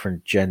 plus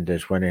different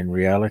genders, when in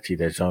reality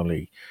there's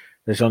only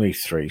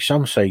three.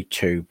 Some say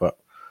two, but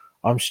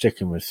I'm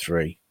sticking with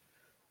three: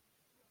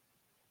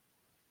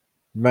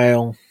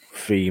 male,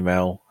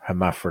 female,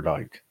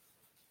 hermaphrodite.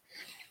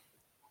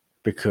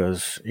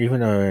 Because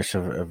even though it's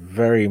a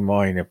very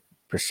minor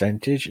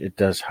percentage, it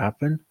does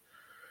happen,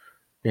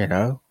 you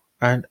know.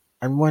 And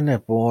when they're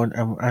born,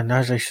 and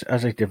as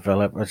they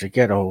develop, as they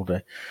get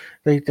older,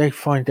 they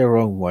find their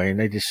own way, and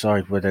they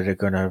decide whether they're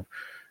going to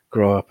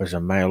grow up as a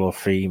male or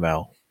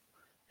female,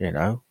 you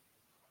know.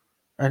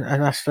 And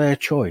that's their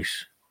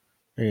choice,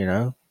 you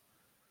know.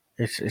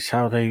 It's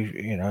how they,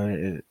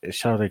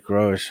 it's how they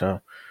grow. It's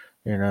how,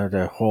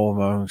 their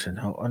hormones and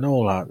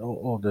all that,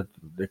 all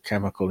the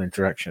chemical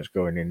interactions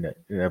going in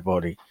their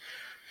body,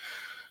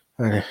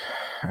 and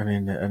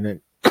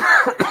and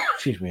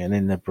excuse me, and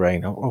in their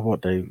brain, of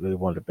what they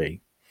want to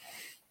be,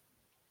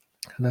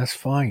 and that's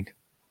fine.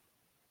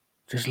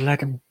 Just let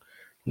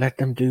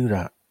them do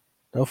that.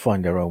 They'll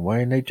find their own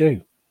way, and they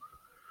do.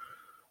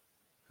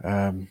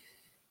 Um,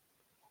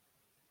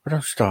 but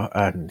don't start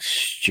adding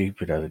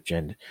stupid other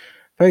gender.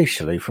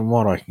 Basically, from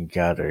what I can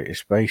gather,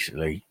 it's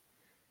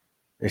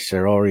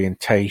their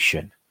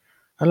orientation.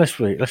 And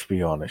let's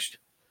be honest.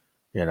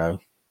 You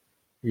know,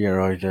 you're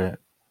either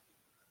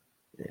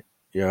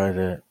you're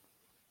either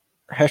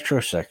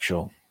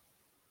heterosexual,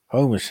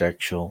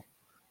 homosexual,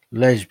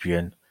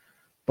 lesbian,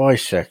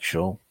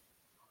 bisexual.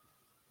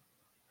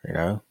 You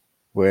know,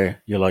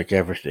 where you like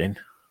everything.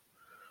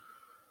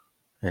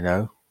 You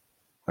know,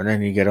 and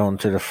then you get on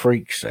to the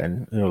freaks,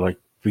 then like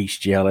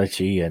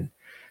bestiality and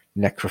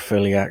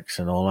necrophiliacs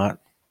and all that.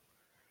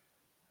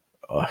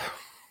 Uh,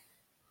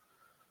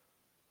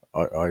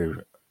 I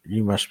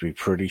you must be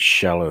pretty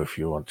shallow if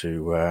you want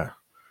to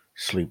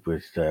sleep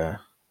with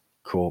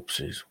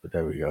corpses. But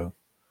there we go.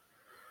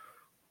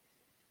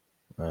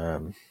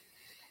 Um,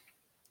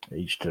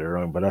 each to their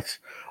own. But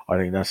I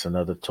think that's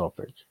another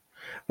topic.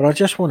 But I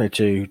just wanted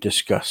to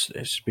discuss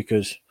this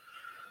because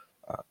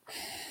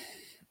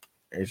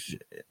it's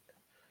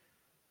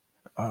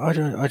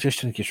I just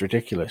think it's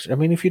ridiculous. I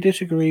mean, if you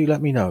disagree,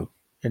 let me know.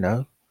 You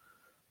know,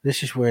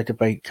 this is where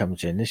debate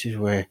comes in. This is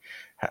where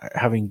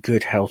having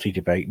good, healthy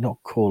debate,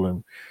 not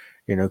calling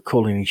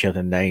each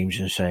other names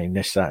and saying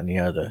this, that, and the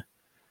other.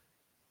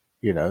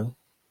 You know,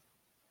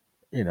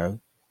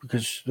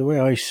 because the way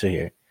I see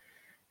it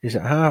is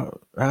that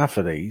half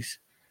of these,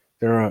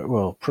 there are,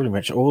 well, pretty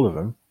much all of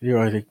them. They're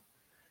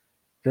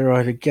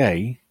either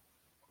gay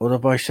or they're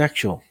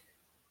bisexual.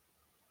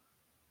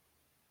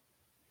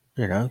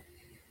 You know,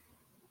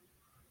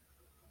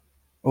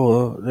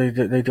 or they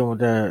don't want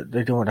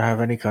to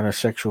have any kind of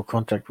sexual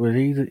contact with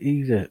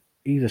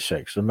either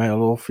sex, the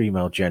male or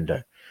female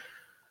gender,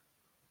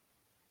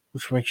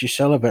 which makes you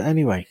celibate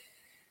anyway.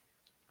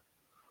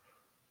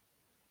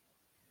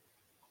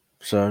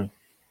 So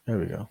there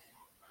we go.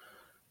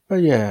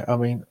 But yeah, I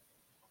mean,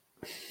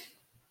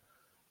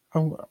 I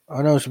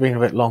know it's been a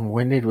bit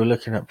long-winded. We're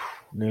looking at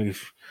nearly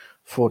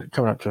 40,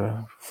 coming up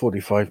to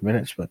 45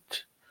 minutes,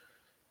 but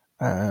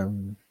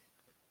um,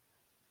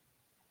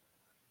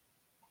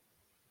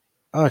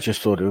 I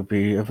just thought it would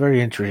be a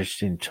very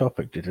interesting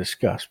topic to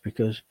discuss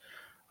because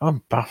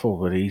I'm baffled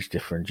with these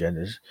different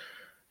genders.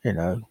 You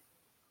know,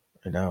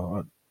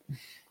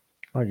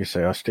 like I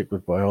say, I stick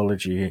with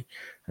biology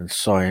and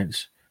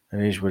science,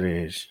 and it is what it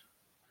is.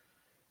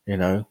 You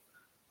know,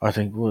 I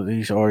think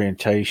these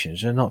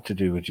orientations are not to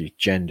do with your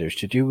gender; it's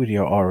to do with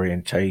your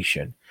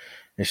orientation.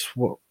 It's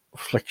what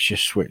flicks your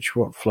switch,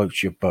 what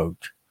floats your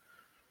boat,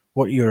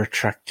 what you're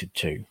attracted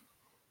to.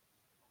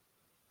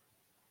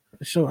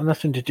 It's got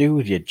nothing to do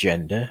with your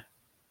gender,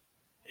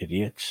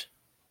 idiots.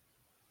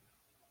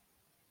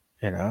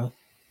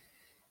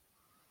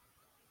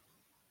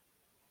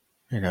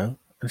 You know,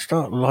 and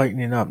start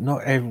lightening up.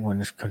 Not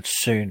everyone is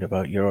concerned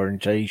about your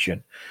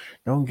orientation.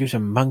 No one gives a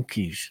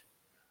monkeys.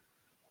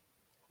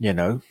 You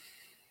know,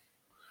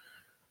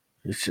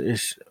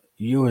 it's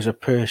you as a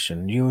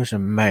person, you as a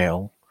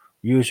male,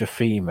 you as a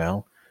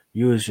female,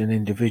 you as an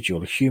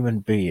individual, a human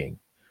being.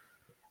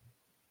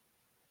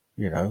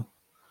 You know,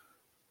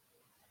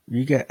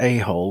 you get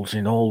a-holes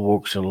in all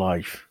walks of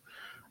life,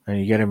 and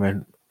you get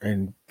them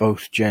in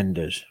both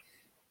genders,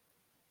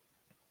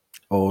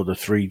 or the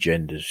three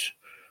genders,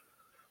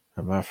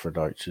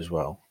 hermaphrodites as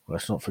well.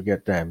 Let's not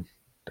forget them.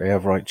 They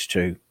have rights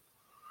too.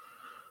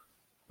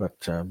 But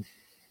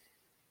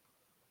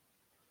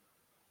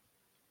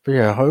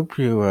yeah, I hope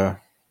you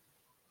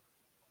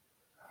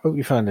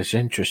found this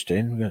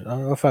interesting.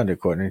 I found it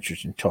quite an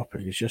interesting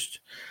topic. It's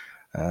just,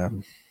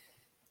 um,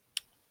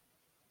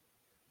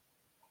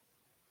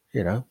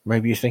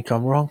 maybe you think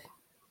I'm wrong.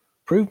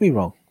 Prove me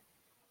wrong.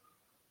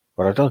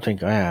 But I don't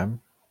think I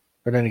am.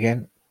 But then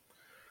again,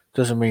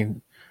 doesn't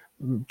mean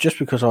just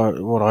because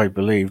what I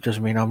believe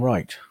doesn't mean I'm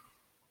right.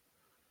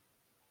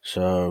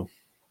 So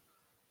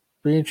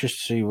be interested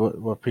to see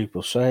what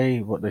people say,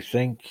 what they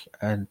think,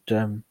 and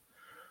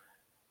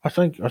I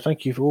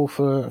thank you all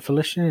for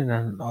listening,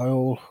 and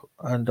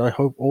I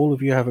hope all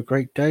of you have a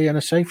great day and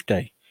a safe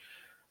day.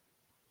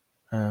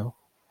 uh,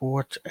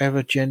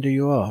 whatever gender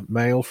you are,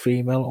 male,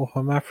 female, or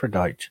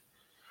hermaphrodite.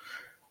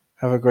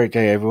 Have a great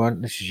day,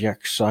 everyone. This is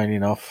Yak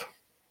signing off.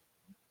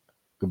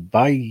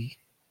 Goodbye.